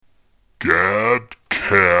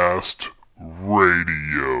Gadcast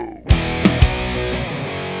Radio.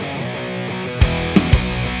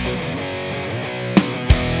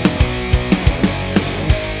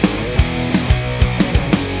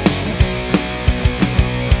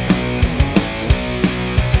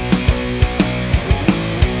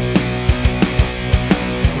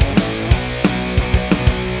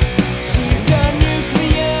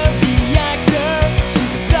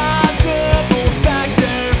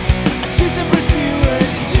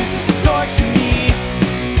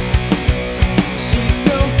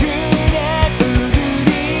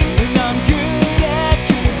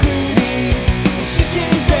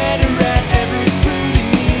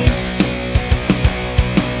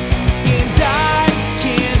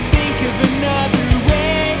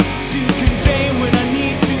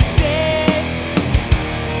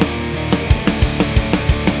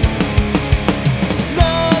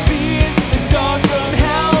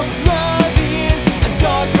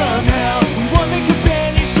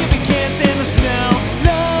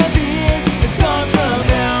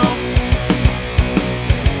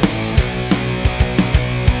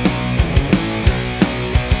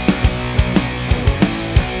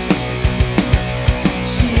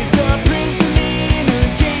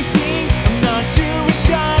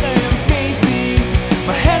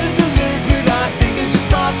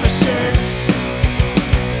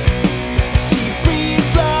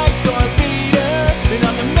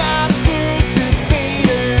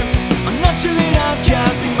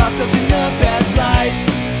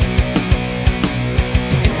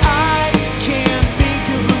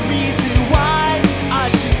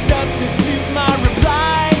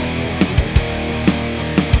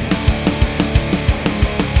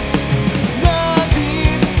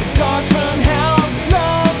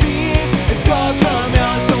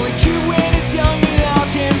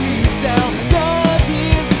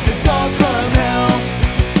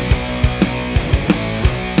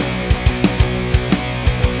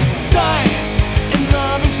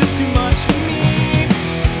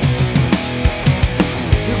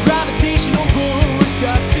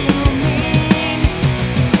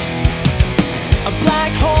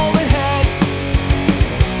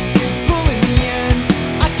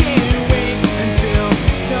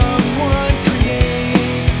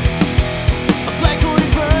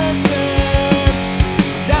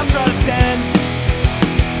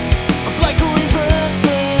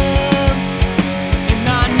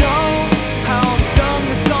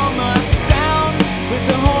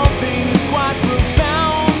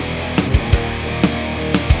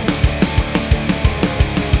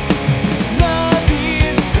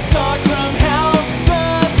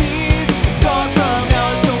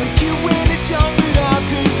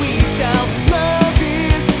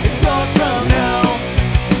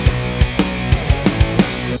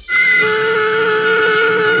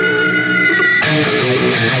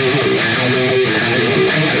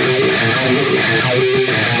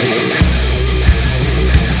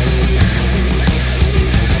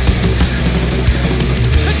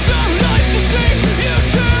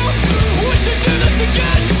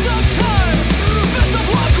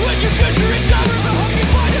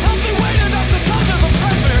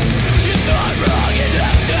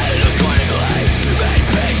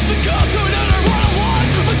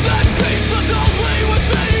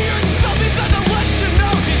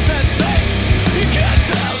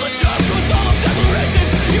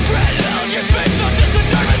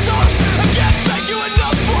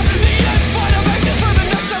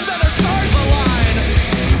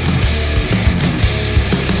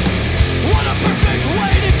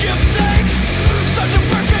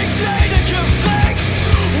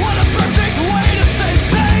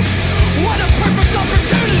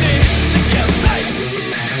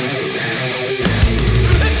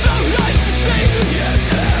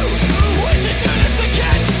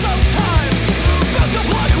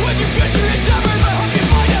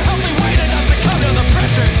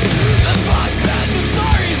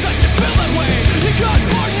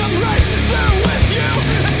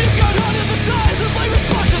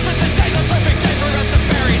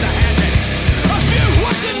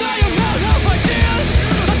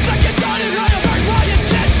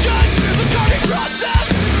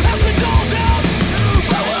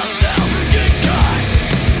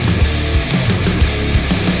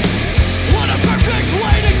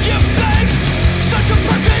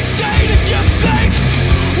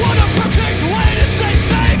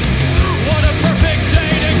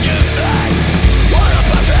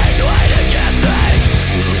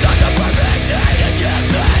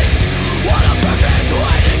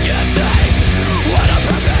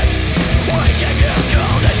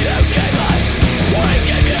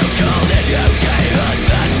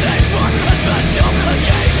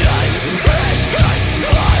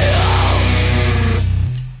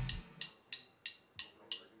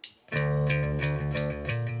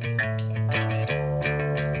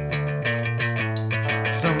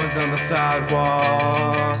 Someone's on the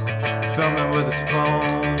sidewalk, filming with his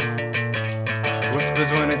phone.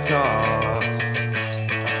 Whispers when he talks,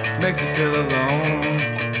 makes you feel alone.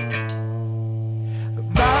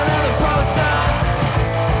 About another poster,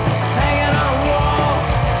 hanging on a wall.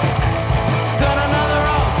 Done another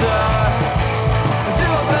altar, to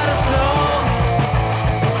a pedestal.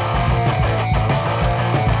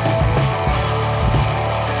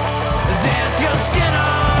 Dance your skin off.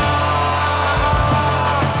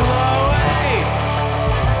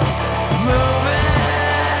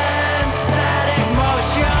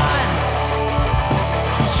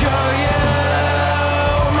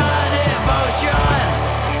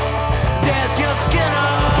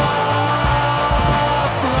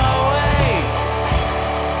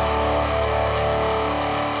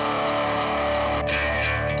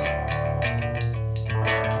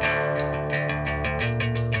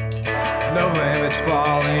 No image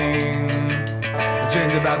falling, I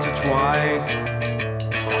dreamed about you twice.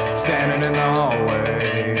 Standing in the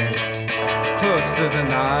hallway, close to the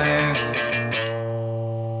knives.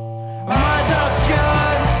 My mind's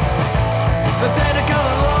obscured, the data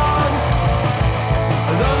color log.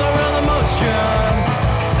 Those are real emotions,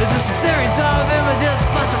 it's just a series of images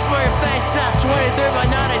flashing before your face at 23 by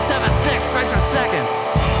 9.76 frames per second.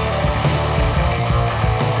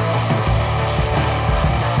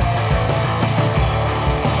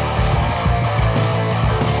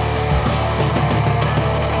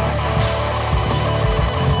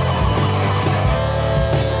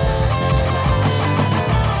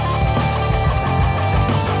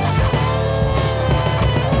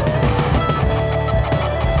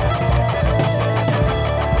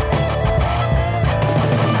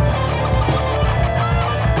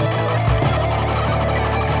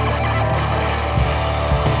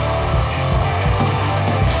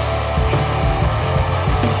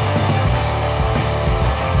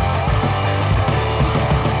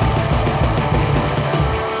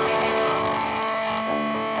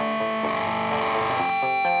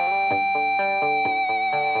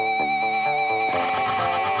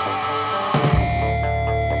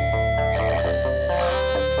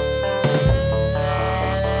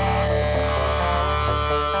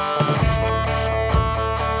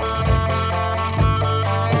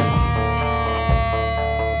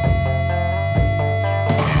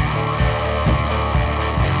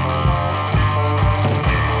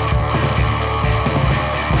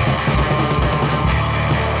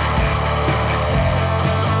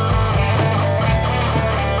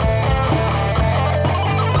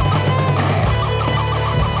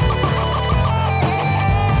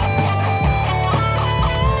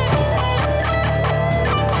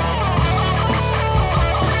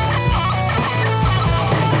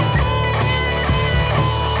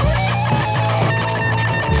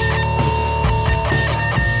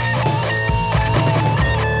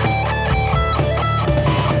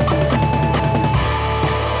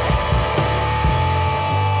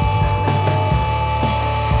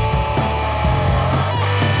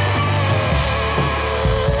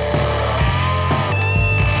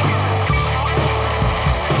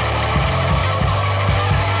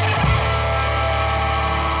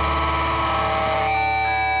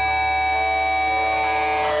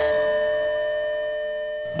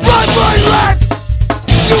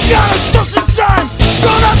 You gotta just in time,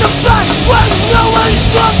 run out the back when no one's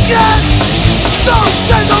looking. Some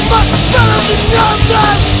days are much better than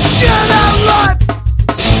others. Get out life.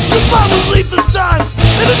 You probably this time.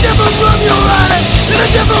 In a different room you're at it. In a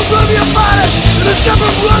different room you find it. In a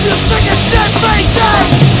different room you're singing JPT.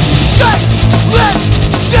 Take it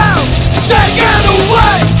down, take it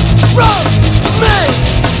away from me.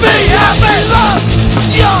 Be happy, love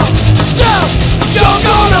yourself. You're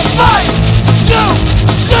gonna fight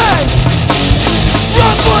today.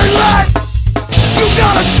 Run for your life. You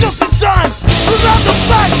gotta just in time. Around the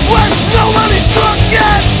back when no one is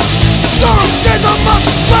looking. Some days are much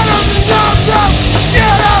better than others.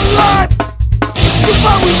 Get out alive. You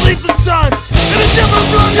probably leave this time. In a different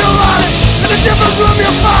room you're on it. In a different room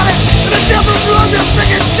you'll find it. In a different room you're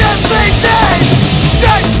singing JPT.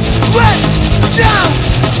 Take it down,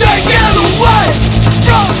 take it away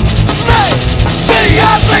from me. Be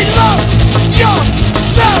happy, love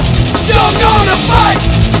yourself. You're gonna fight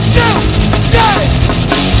today.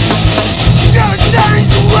 Gotta change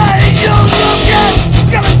the way you're looking.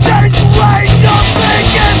 Gotta change the way you're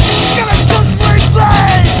thinking. Gotta just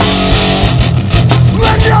replay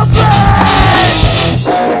when you're pain.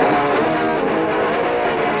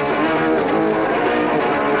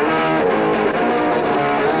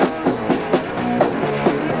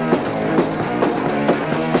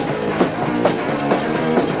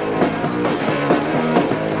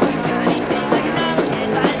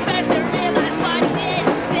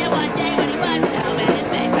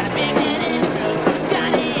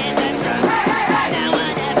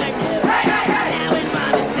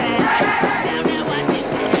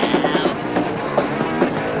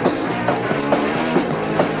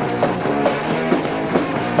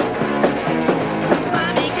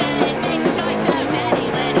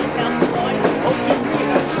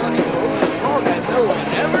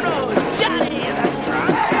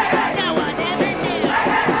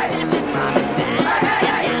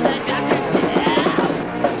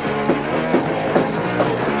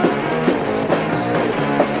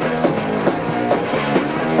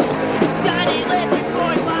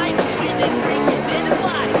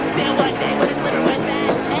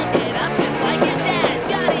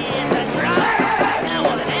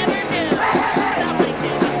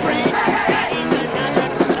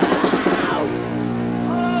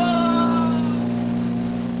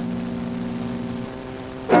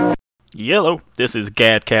 Yellow, this is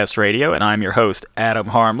Gadcast Radio, and I'm your host, Adam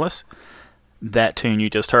Harmless. That tune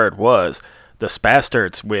you just heard was The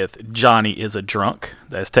Spastards with Johnny is a Drunk.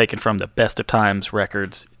 That's taken from the Best of Times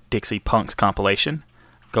Records Dixie Punks compilation.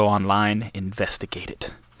 Go online, investigate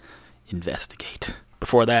it. Investigate.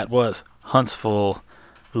 Before that was Huntsville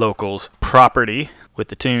Locals Property with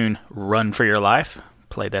the tune Run for Your Life.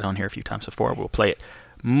 Played that on here a few times before. We'll play it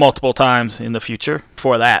multiple times in the future.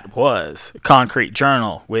 Before that was Concrete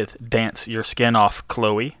Journal with Dance Your Skin Off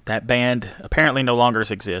Chloe. That band apparently no longer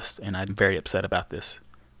exists, and I'm very upset about this.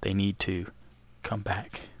 They need to come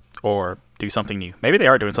back or do something new. Maybe they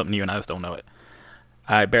are doing something new and I just don't know it.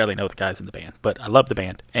 I barely know the guys in the band, but I love the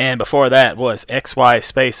band. And before that was XY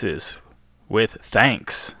Spaces with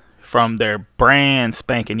Thanks from their brand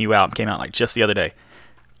spanking new album. Came out like just the other day,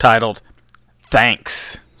 titled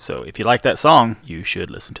Thanks. So if you like that song, you should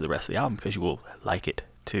listen to the rest of the album because you will like it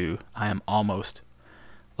too. I am almost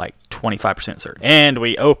like 25% certain. And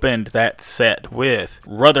we opened that set with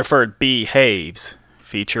Rutherford Behaves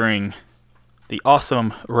featuring the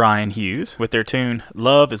awesome Ryan Hughes with their tune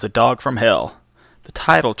Love is a Dog from Hell, the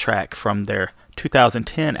title track from their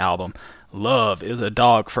 2010 album Love is a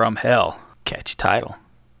Dog from Hell. Catchy title.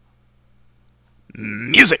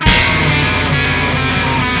 Music!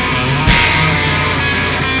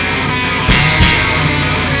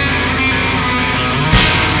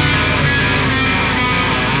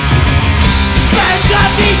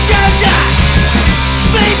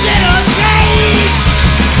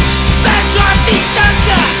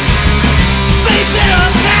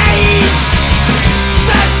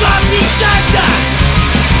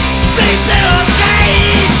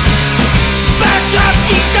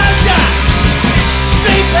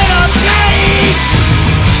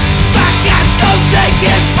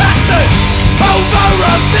 Over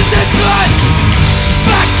a business lunch,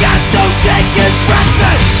 my cats don't take his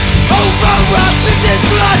breakfast. Over a business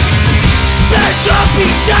lunch, the choppy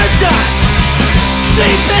does that.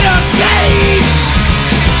 Sleep in a cage.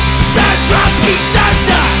 The choppy does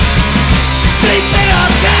that. Sleep in a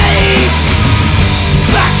cage.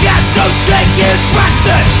 My cats don't take his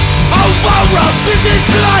breakfast. Over a business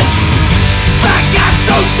lunch, my cats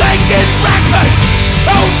don't take his breakfast.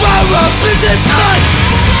 Over a business lunch.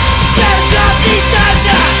 The choppy does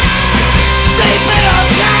that. Sleep in a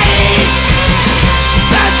cage.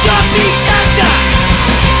 The choppy does that.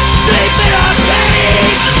 Sleep in a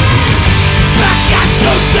cage. The cats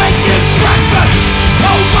don't take his breakfast.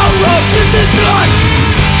 Over a business lunch.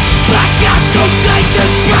 The cats don't take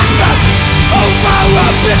his breakfast. Over a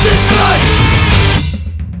business lunch.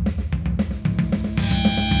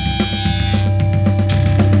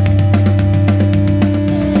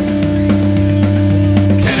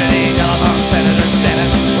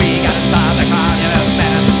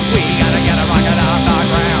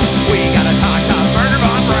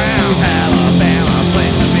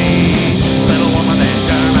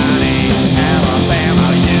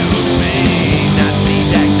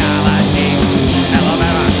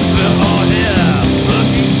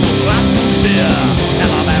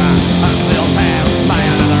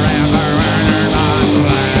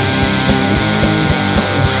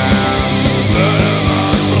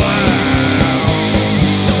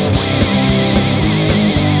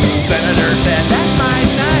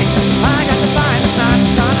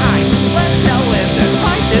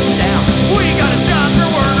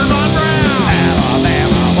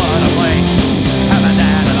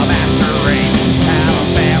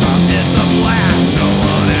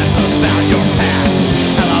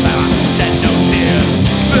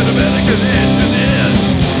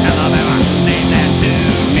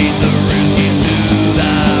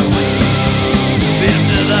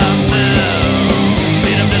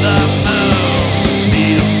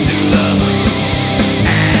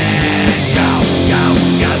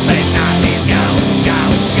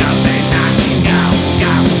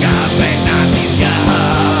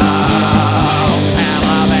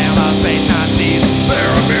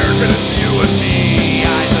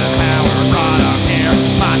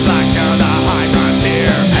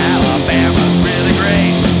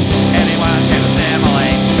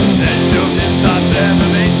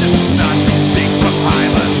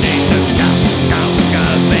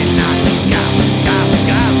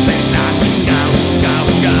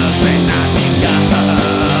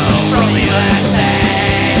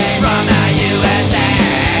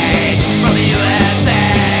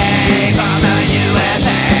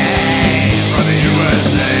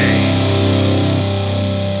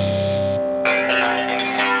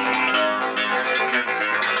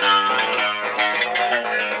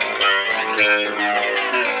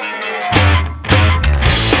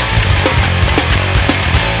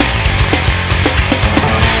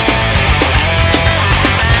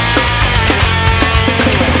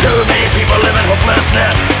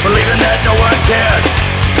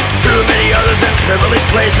 privileged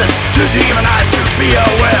places to demonize, to be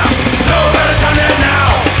aware. No better time than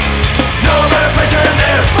now. No better place than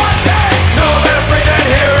this. No better free than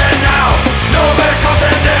here and now. No better cause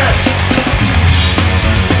than this.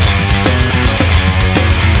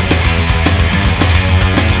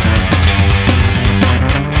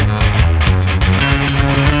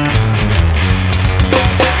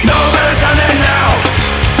 No better time than now.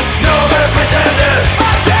 No better place than this.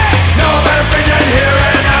 No better free than here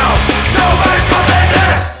and now. No better cause than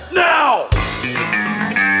this. Now.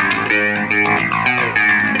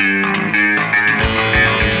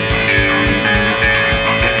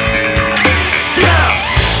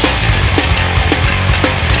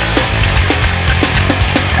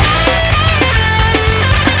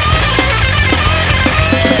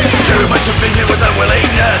 Too much division with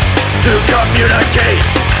unwillingness to communicate.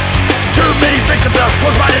 Too many victims of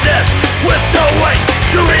close-mindedness with no way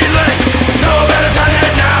to relate. No better time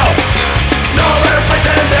than now. No better place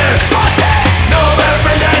than this. No better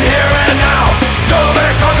friend than here and now. No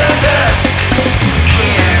better cause than this.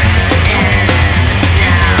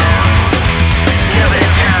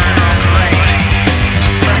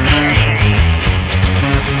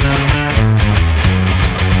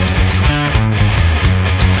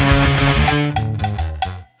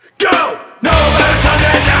 Go! No better time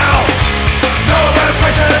than now. No better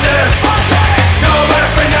place than this. No better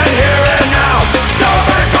friend than here and now. No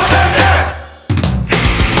better cause than this.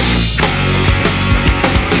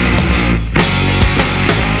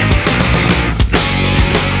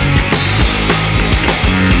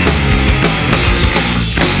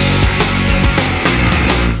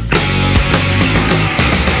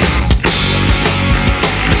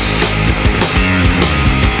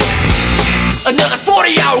 Another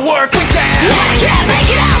 40-hour work week down. I can't make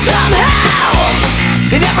it out somehow.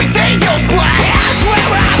 And everything goes black. I swear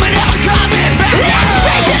I'm never coming back. I'm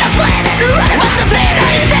straight to the planet. What's the saying?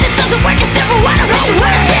 I said it doesn't work. It's never what I want to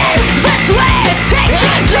work in. That's the way it takes to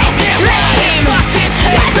chase your dream.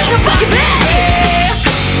 It's such a fucking bad.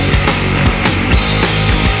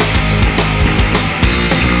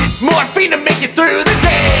 Morphine to make it through the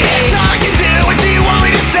day. That's all you do. What do you want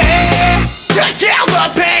me to say? To kill the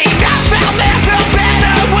pain. I found there's a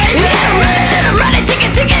better way. I'm running,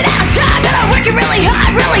 ticket out of time. And I'm working really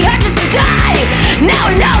hard just to die.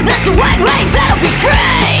 Now I know that's the one way that'll be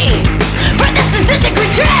free. For this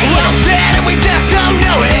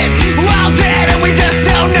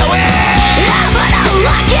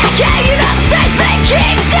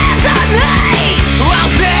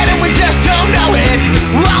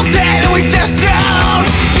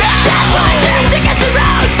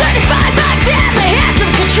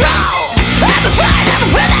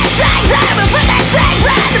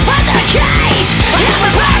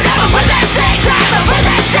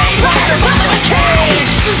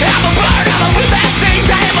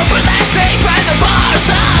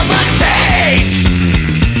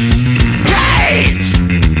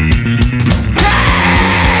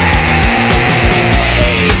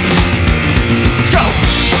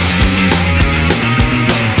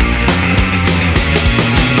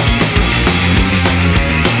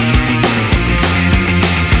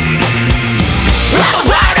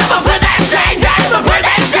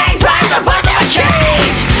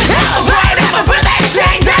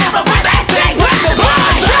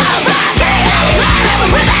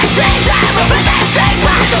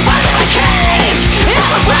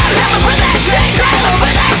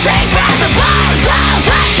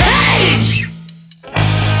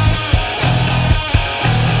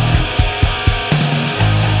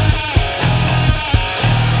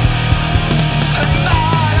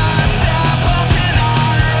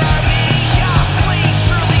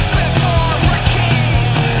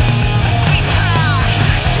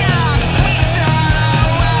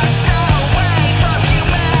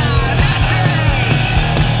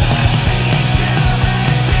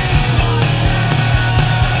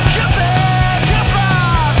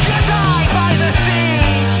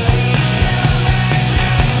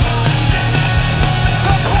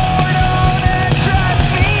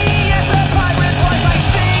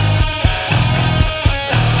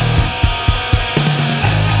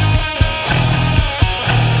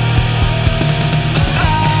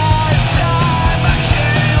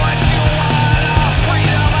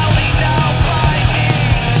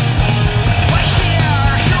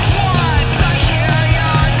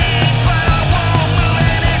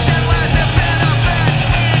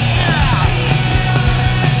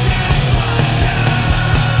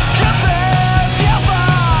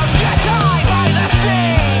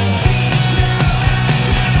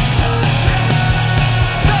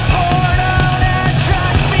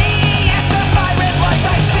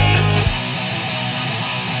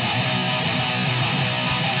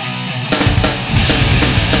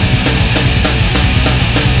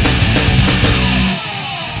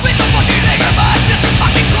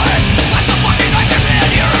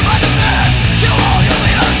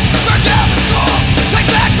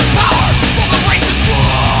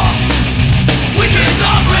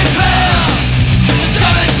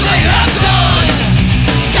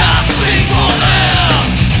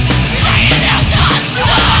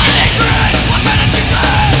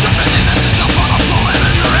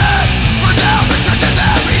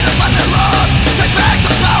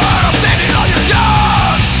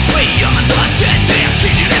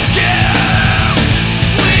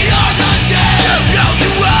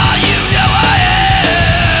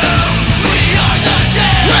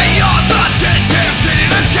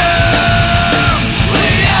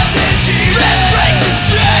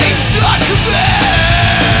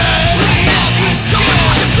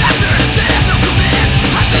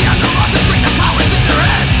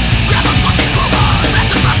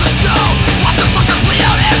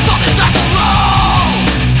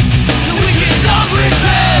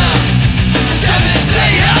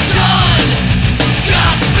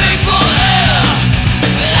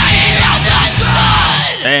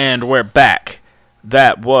And we're back.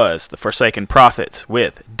 That was the Forsaken Prophets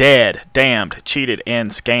with Dead, Damned, Cheated, and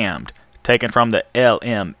Scammed, taken from the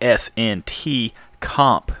LMSNT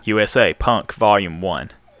Comp USA Punk Volume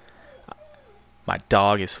 1. My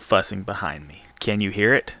dog is fussing behind me. Can you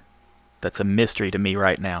hear it? That's a mystery to me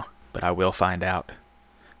right now, but I will find out.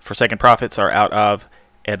 Forsaken Prophets are out of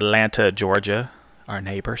Atlanta, Georgia, our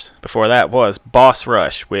neighbors. Before that was Boss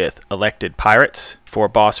Rush with Elected Pirates. Before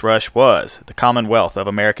Boss Rush was the Commonwealth of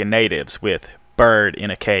American Natives with Bird in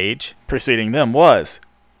a Cage. Preceding them was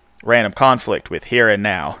Random Conflict with Here and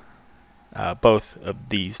Now. Both of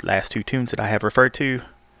these last two tunes that I have referred to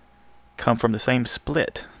come from the same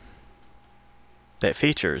split that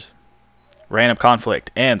features Random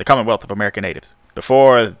Conflict and the Commonwealth of American Natives.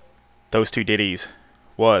 Before those two ditties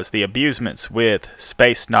was The Abusements with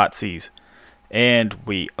Space Nazis. And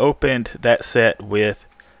we opened that set with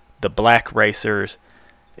the Black Racers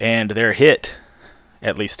and their hit,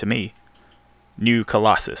 at least to me, New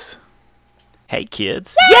Colossus. Hey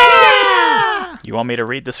kids. Yeah! You want me to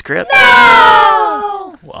read the script?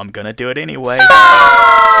 No! Well, I'm gonna do it anyway.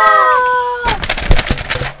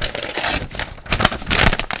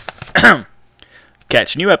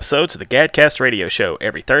 Catch new episodes of the Gadcast Radio Show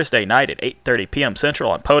every Thursday night at 8:30 p.m. Central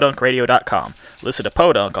on podunkradio.com. Listen to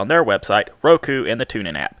Podunk on their website, Roku, and the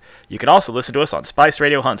TuneIn app. You can also listen to us on Spice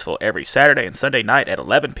Radio Huntsville every Saturday and Sunday night at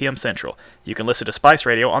 11 p.m. Central. You can listen to Spice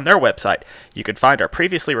Radio on their website. You can find our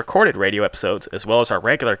previously recorded radio episodes, as well as our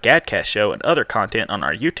regular Gadcast show and other content on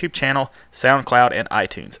our YouTube channel, SoundCloud, and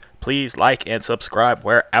iTunes. Please like and subscribe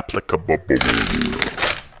where applicable.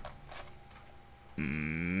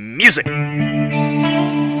 Music!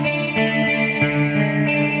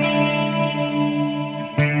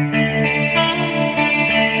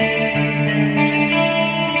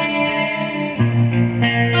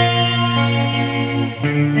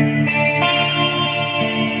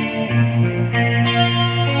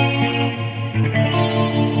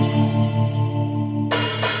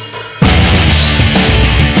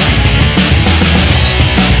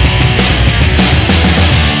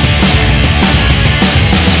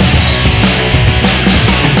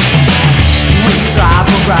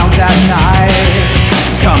 Around at night,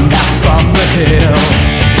 come down from the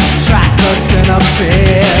hills, trackless in a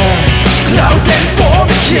fear, closing for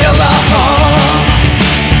the killer.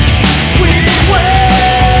 We wait,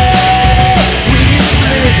 we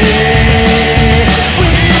sleep,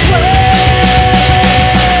 we wait.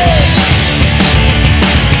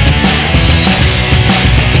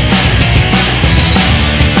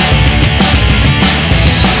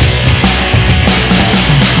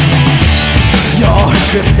 You're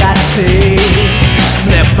adrift at sea,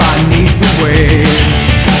 slip beneath the waves,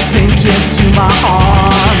 sink into my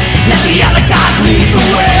arms, let the other gods lead the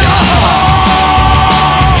way.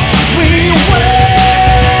 We wait,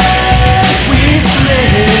 we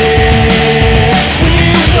sleep, we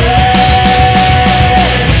wait.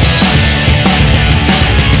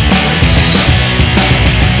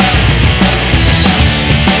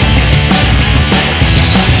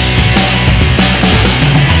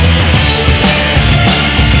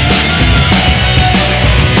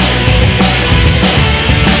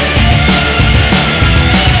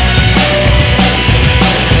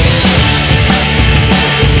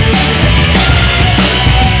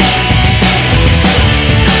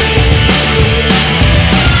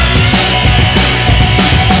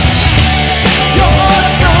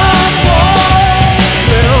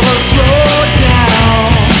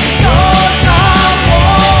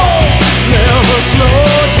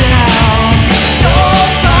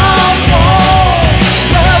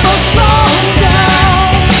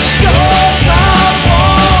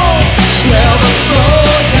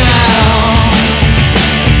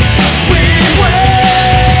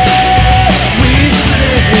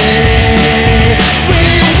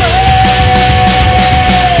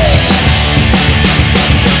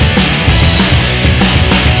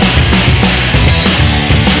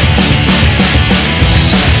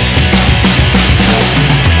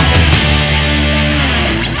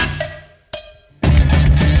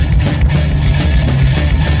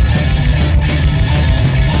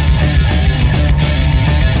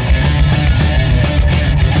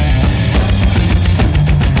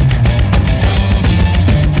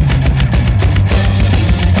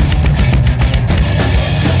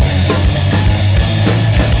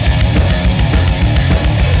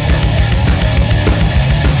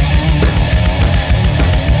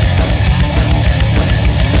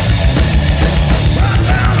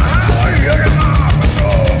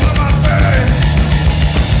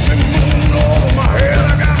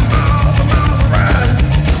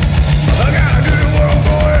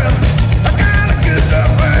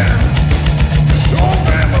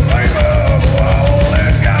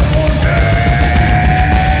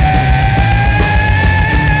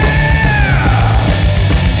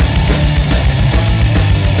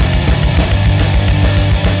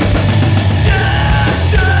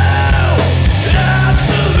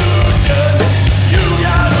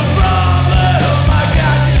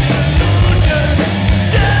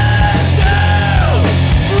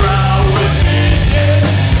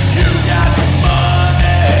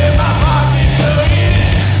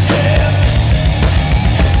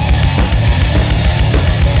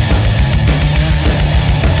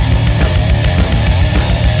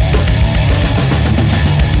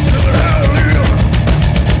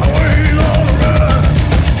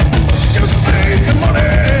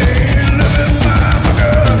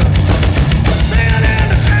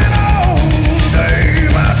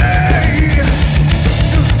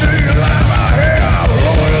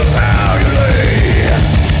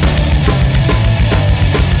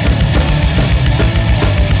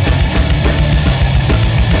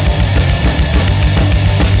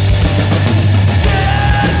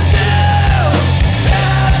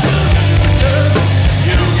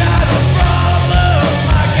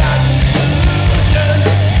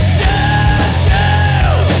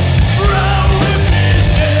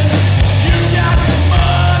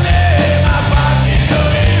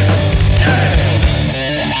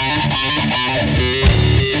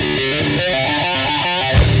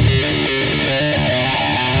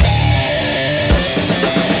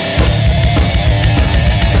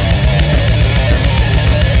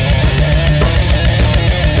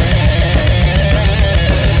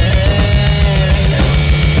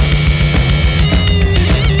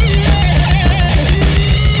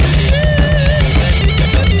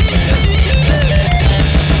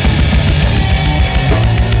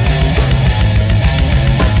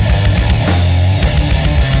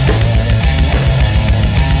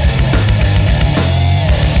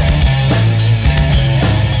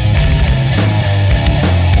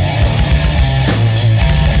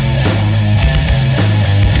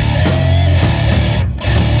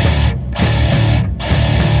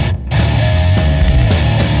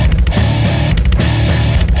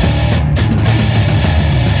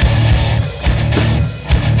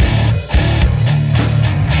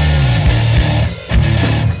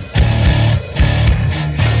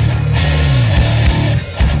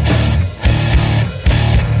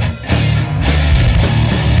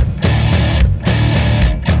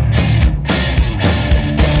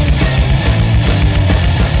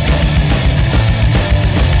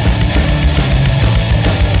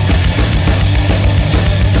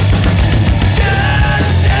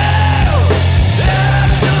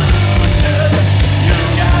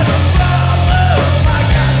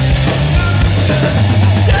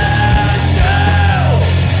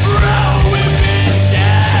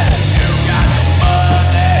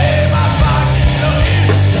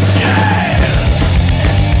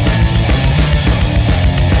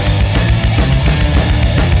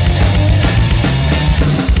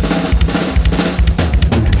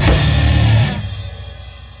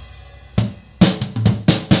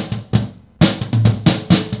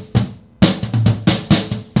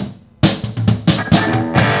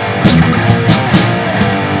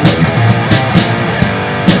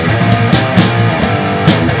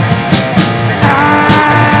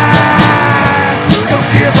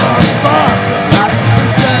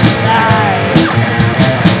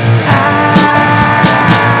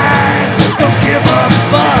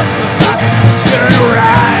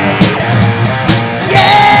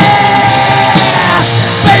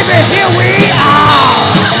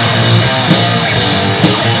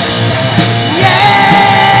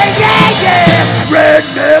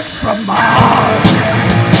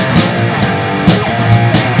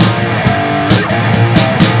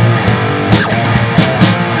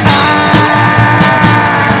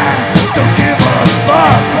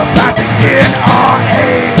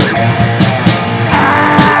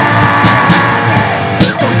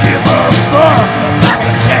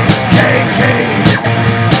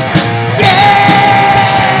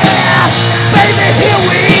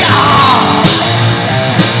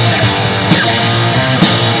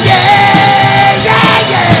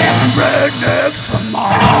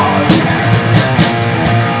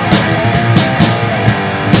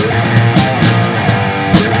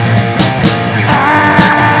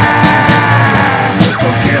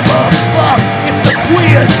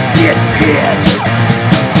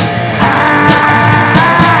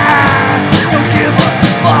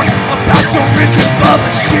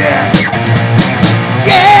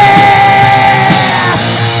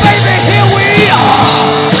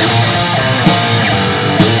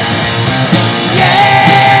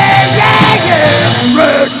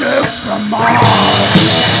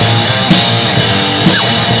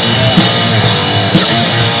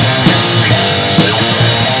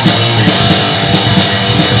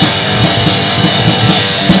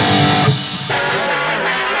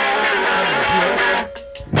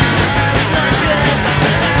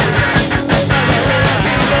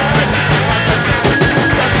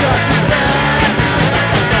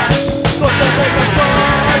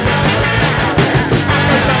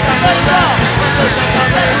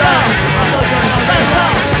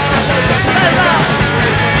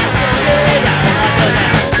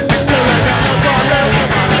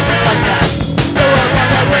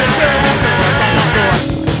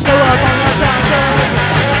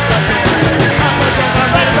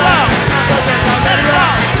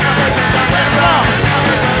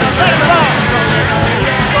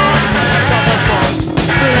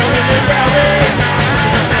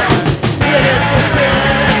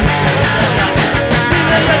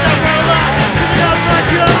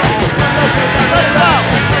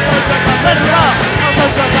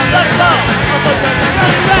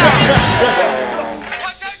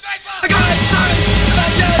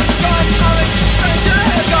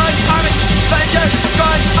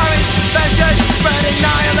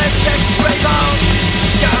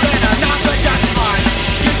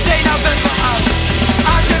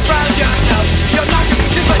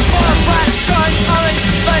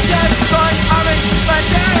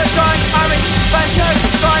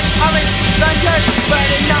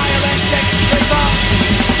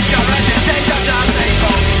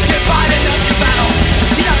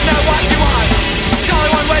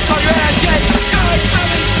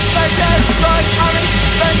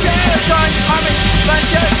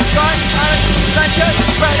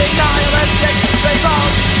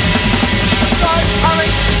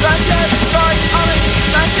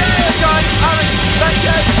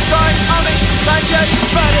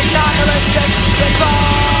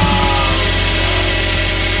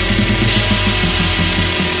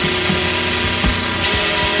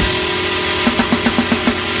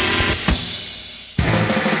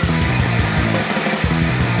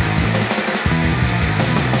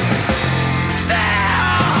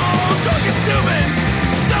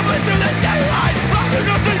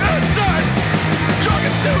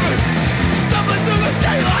 Stumbling through the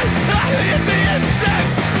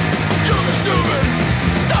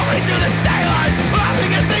daylight,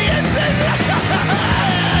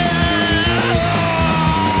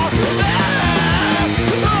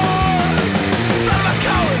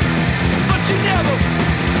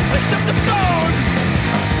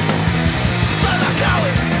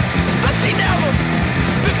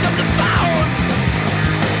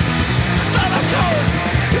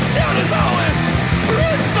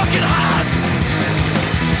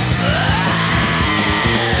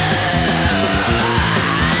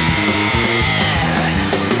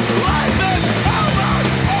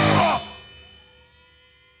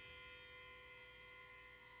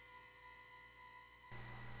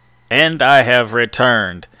 And I have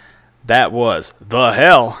returned. That was The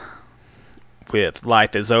Hell with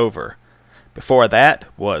Life Is Over. Before that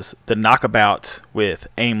was The Knockabouts with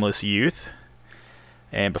Aimless Youth.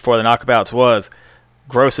 And before The Knockabouts was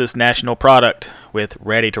Grossest National Product with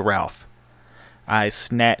Ready to Ralph. I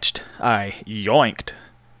yoinked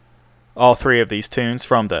all three of these tunes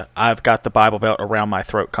from the I've Got the Bible Belt Around My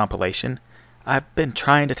Throat compilation. I've been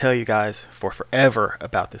trying to tell you guys for forever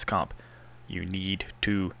about this comp. You need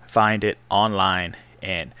to find it online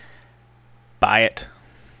and buy it,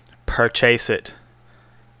 purchase it.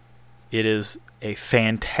 It is a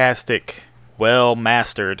fantastic,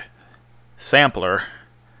 well-mastered sampler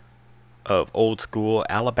of old school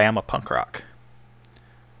Alabama punk rock.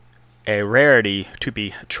 A rarity to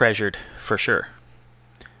be treasured for sure.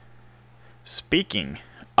 Speaking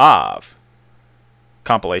of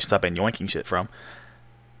compilations I've been yoinking shit from,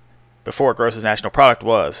 before Gross's National Product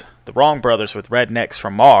was The Wrong Brothers with Rednecks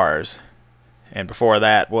from Mars, and before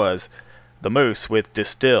that was The Moose with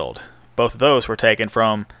Distilled. Both of those were taken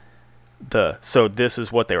from the So This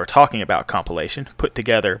Is What They Were Talking About compilation, put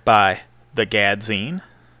together by the Gadzine.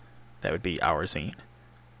 That would be our zine.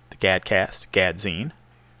 The Gadcast, Gadzine.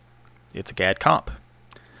 It's a Gad comp.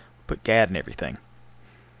 Put Gad in everything.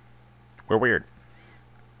 We're weird.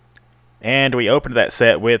 And we opened that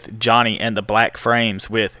set with Johnny and the Black Frames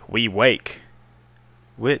with We Wake,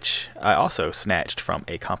 which I also snatched from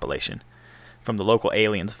a compilation from the Local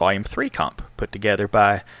Aliens Volume 3 comp, put together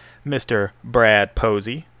by Mr. Brad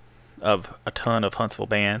Posey of a ton of Huntsville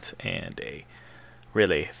bands and a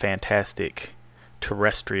really fantastic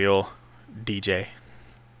terrestrial DJ.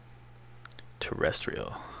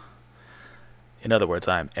 Terrestrial. In other words,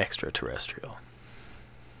 I'm extraterrestrial.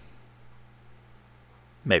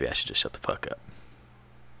 Maybe I should just shut the fuck up.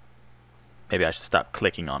 Maybe I should stop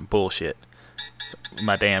clicking on bullshit.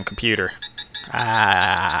 My damn computer.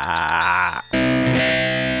 Ah. When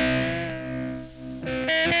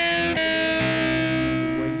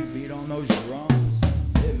you beat on those drums,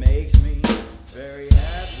 it makes me very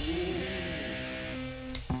happy.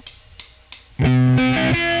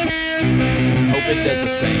 Hope it does the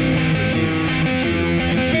same for you and you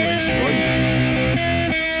and you and you or you.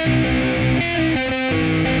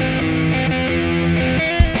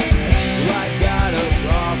 I got a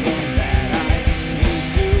problem that I need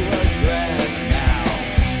to address now.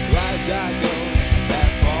 I've got those that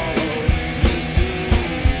follow me too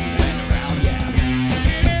and around, yeah.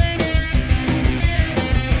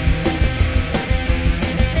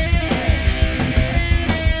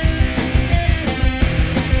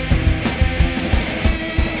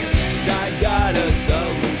 I got a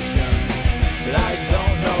solution, but I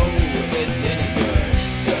don't know if it's any good,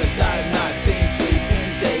 'cause I've not seen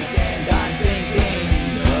sleeping days and I'm thinking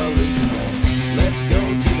delusional. Let's go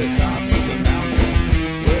to the top of the mountain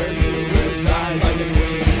where you reside, like the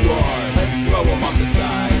queen you are. Let's throw them off the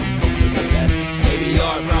side, hope for the best. Maybe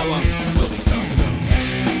our problems will become ghosts.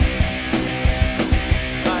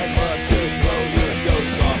 I'd love to throw your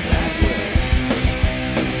ghost off that cliff.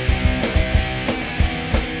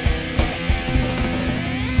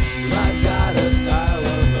 I've got a style of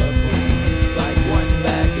a queen, like one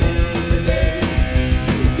back in the day.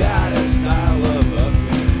 You got a style of a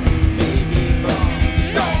queen, maybe from the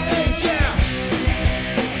Stone Age.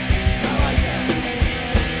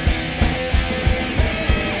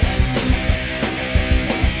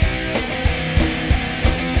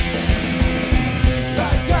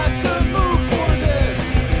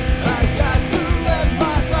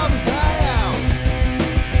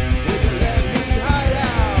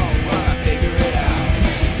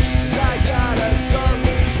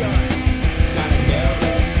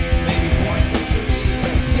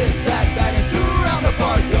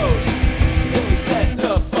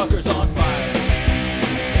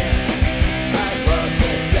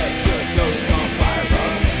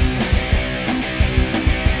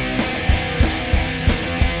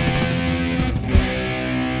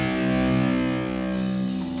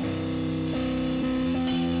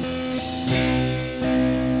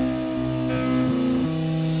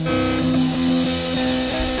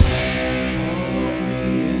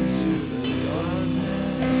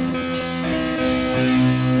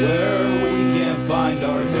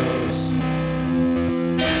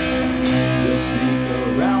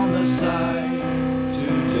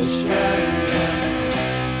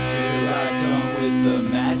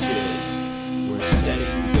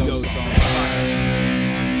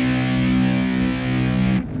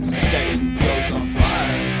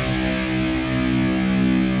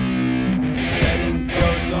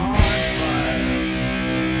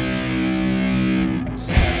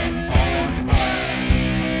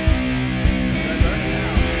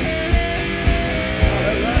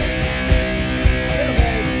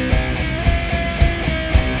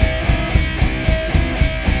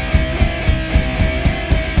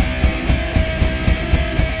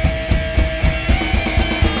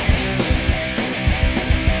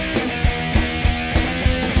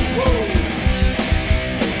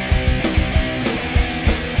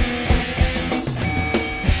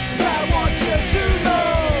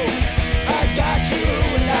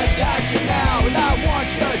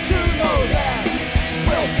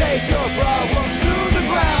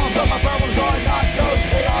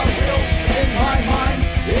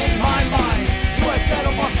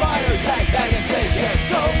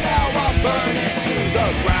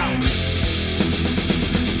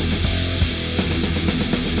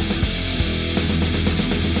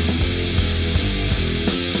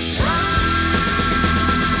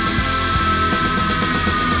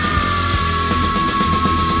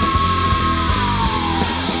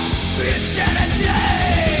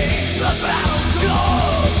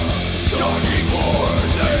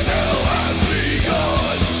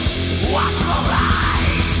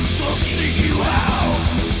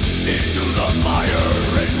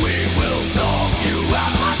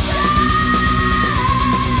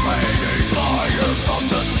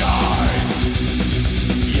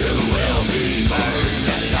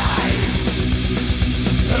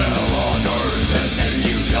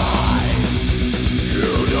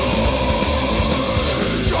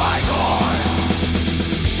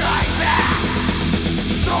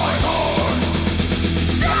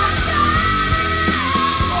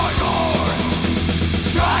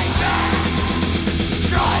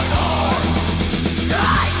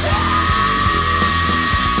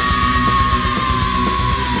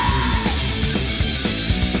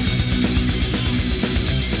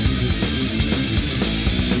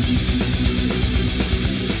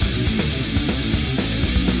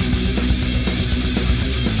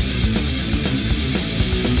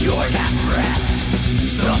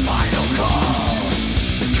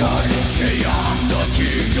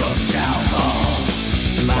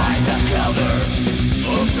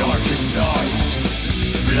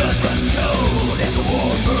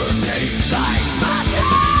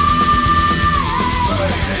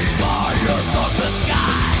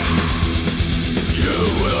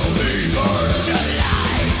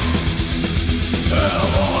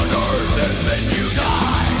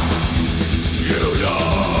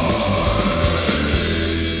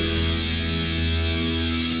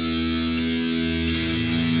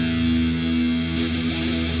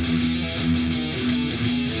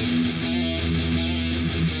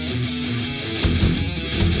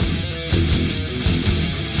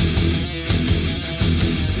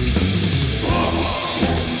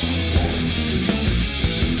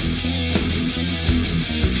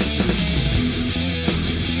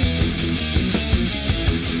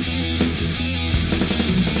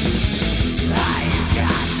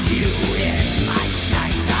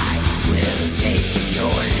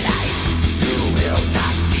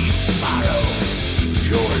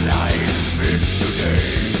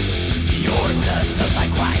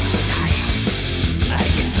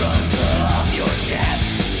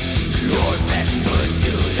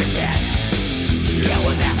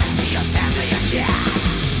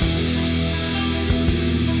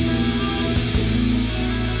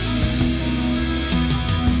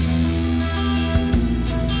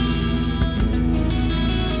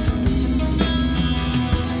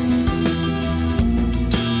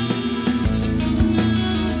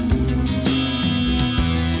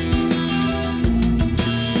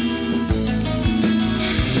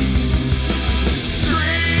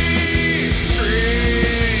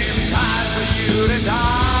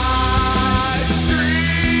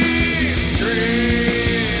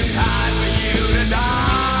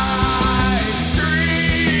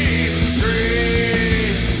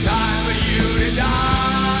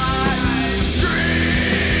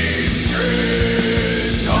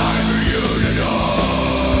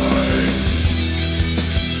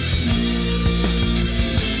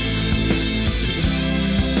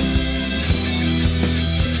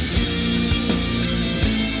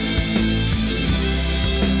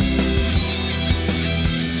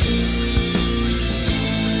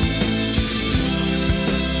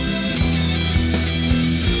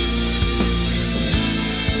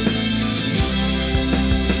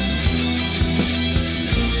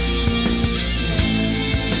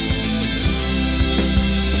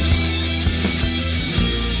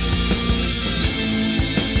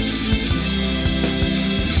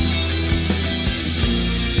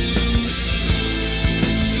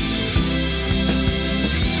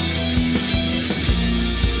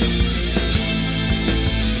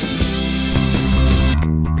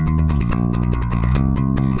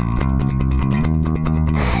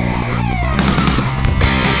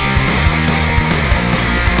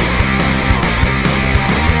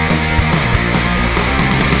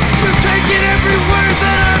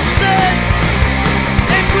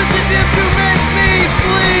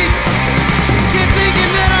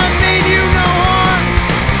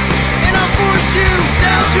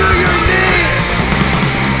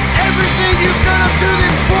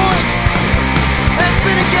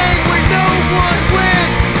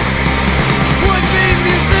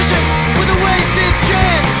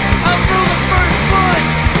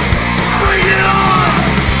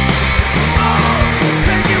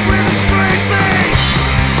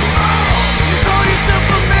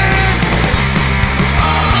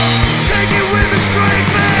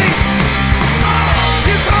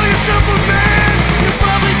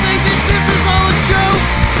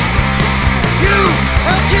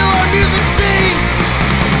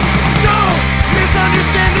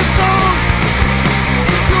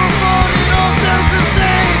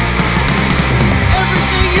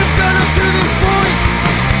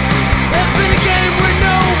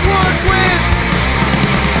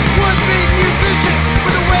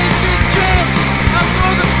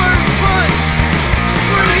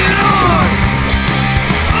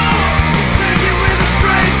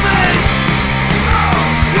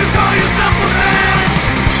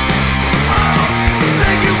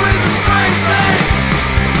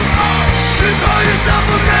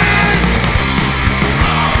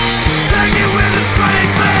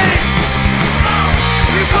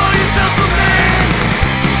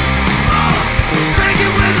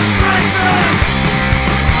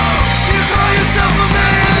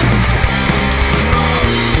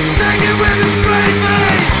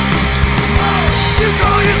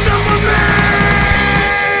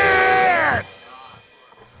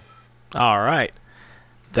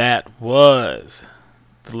 That was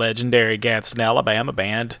the legendary Gadsden, Alabama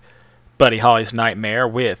band, Buddy Holly's Nightmare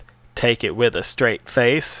with Take It With a Straight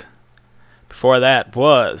Face. Before that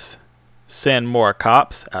was Send More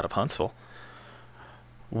Cops out of Huntsville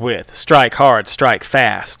with Strike Hard, Strike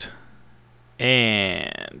Fast.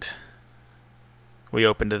 And we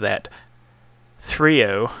opened to that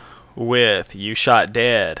trio with You Shot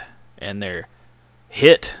Dead and their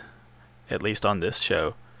hit, at least on this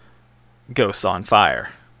show, Ghosts on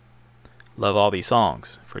Fire. Love all these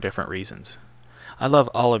songs for different reasons. I love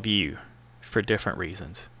all of you for different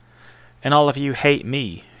reasons. And all of you hate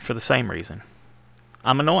me for the same reason.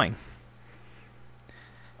 I'm annoying.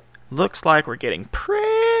 Looks like we're getting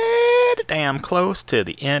pretty damn close to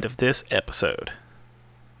the end of this episode.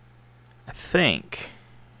 I think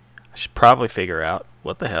I should probably figure out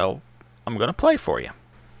what the hell I'm going to play for you.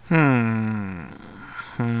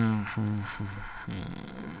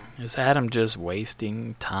 Is Adam just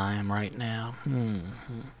wasting time right now?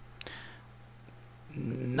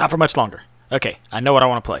 Not for much longer. Okay, I know what I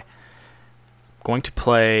want to play. I'm going to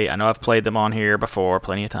play, I know I've played them on here before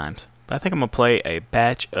plenty of times, but I think I'm going to play a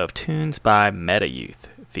batch of tunes by Meta Youth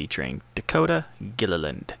featuring Dakota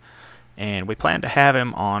Gilliland. And we plan to have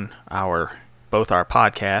him on both our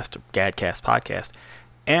podcast, Gadcast podcast,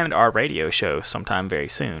 and our radio show sometime very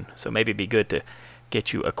soon. So maybe it'd be good to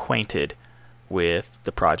get you acquainted with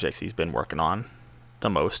the projects he's been working on the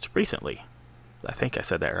most recently. I think I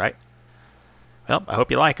said that right. Well, I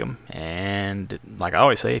hope you like them. And like I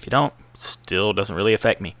always say, if you don't, still doesn't really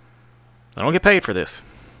affect me. I don't get paid for this.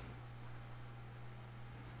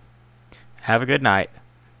 Have a good night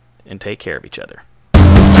and take care of each other.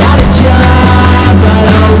 Got a job, but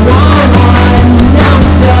I want one. Now I'm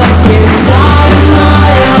stuck inside my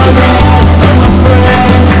own head. From my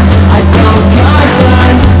friends, I don't got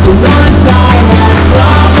none. The ones I had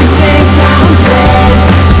probably think I'm dead.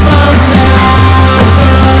 I'm down,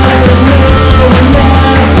 but there's no one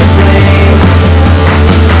left to blame.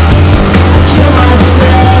 I kill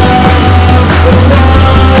myself, but what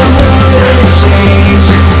would it change?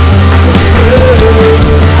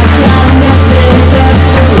 I got nothing left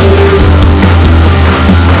to lose.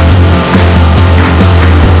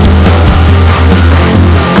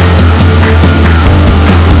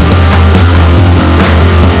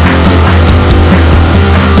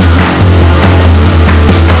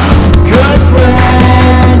 Good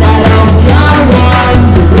friend, I don't got one.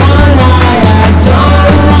 The one I had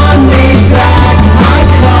don't want me back. My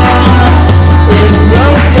car, it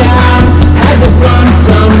broke down. Had to run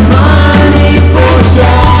some money for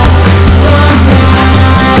gas. I'm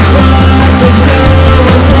down, but there's no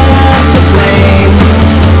one left to blame.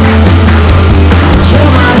 I kill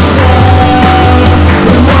myself,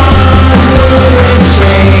 but what would it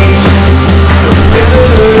change?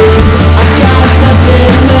 I got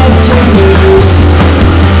nothing left to lose.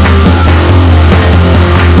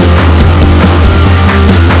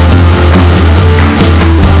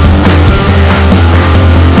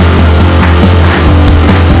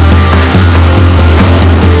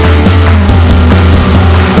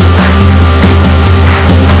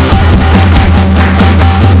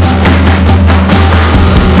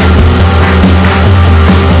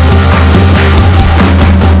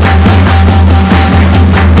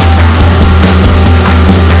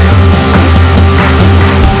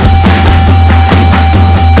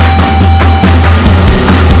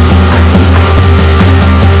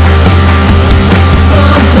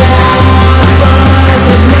 I'm down, but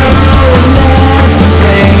there's no one left to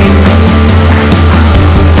blame.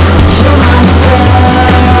 Kill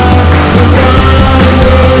myself, but what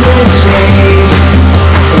would it change?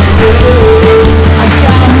 I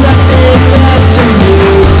got nothing left to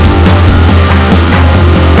lose.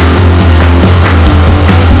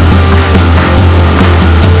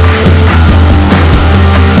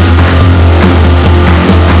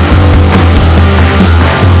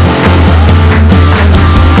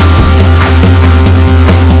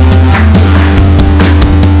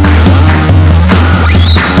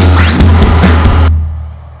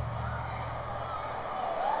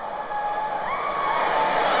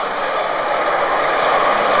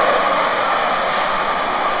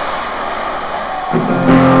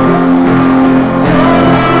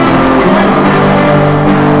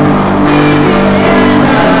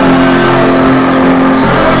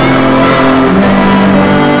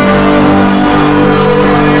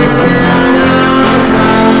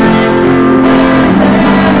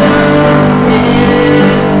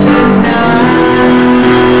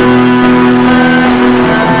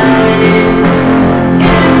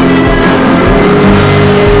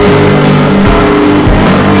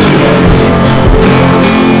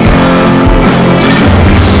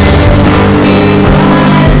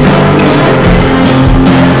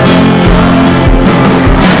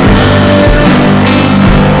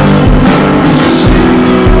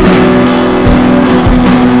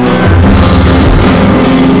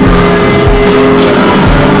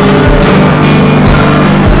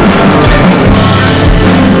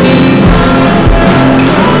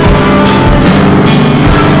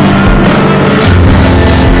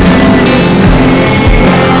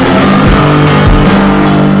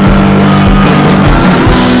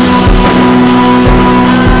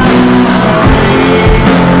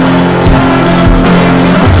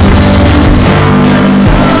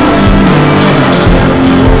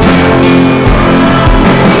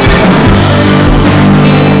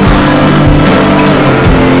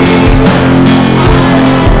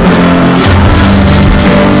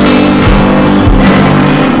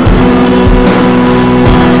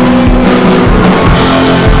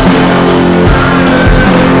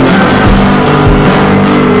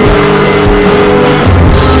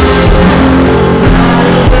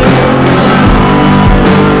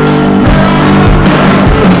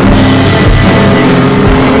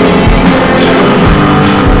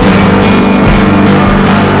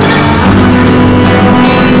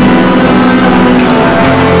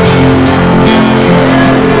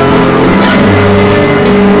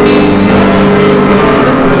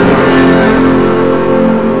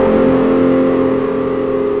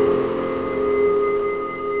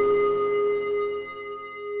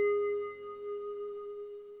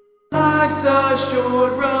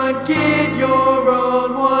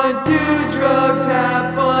 drugs,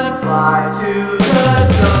 have fun, fly to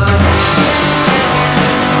the sun.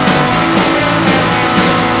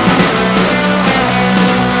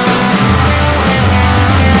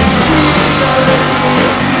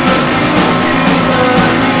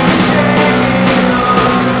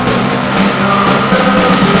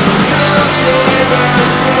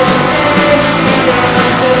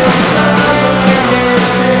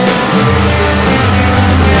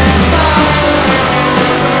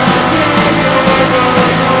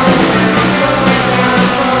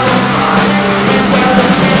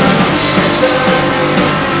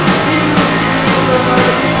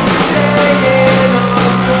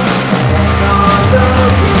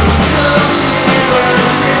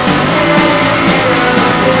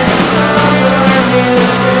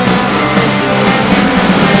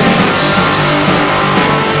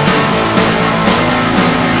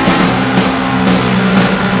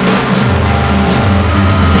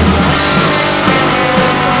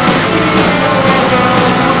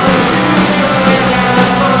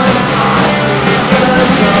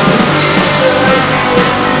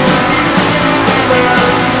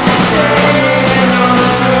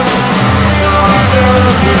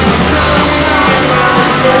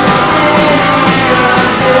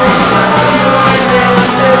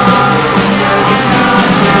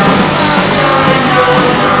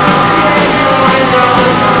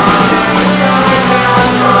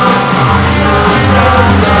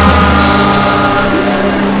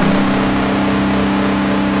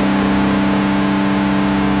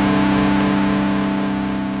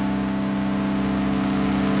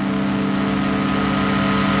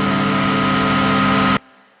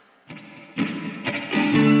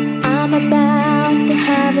 I'm about to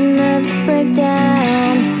have a nervous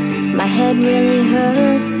breakdown. My head really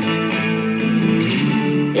hurts.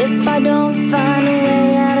 If I don't find a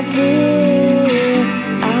way out of here,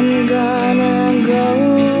 I'm gonna go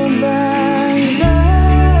berserk.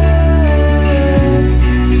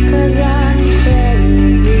 'Cause I'm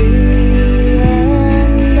crazy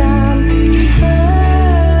and I'm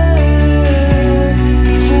hurt.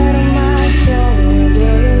 Head on my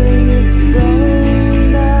shoulders, it's going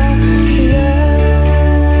berserk.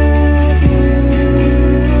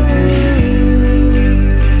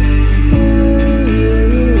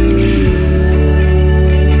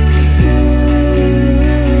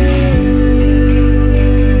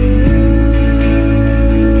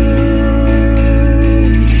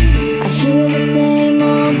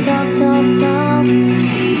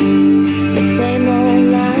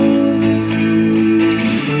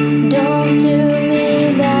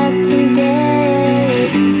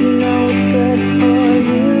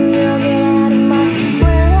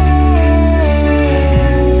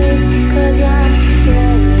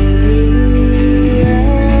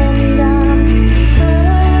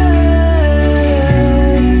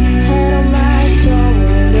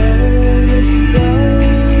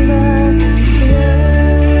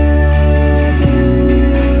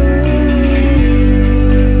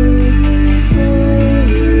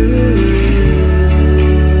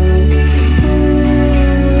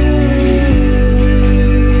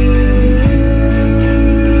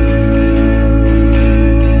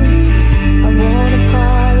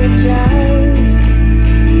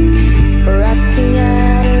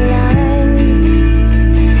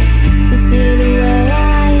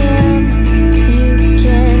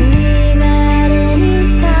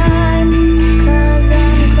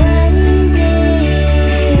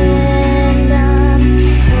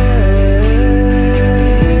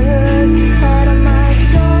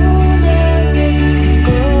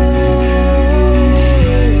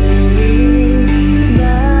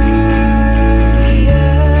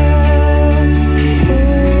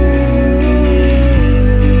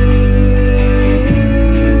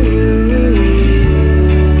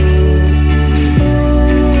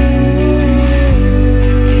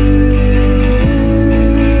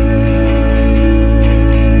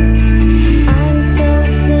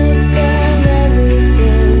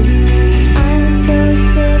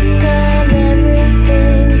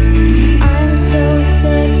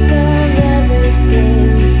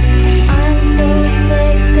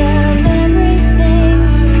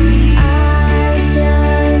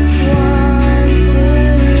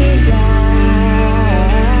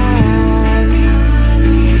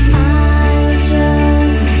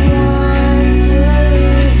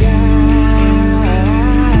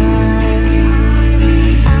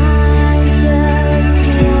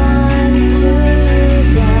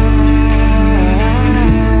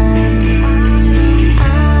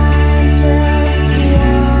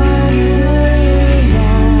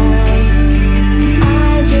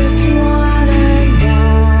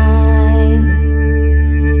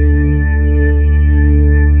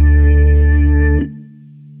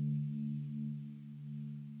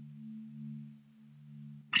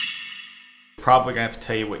 probably going to have to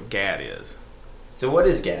tell you what GAD is. So what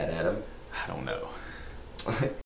is GAD, Adam? I don't know.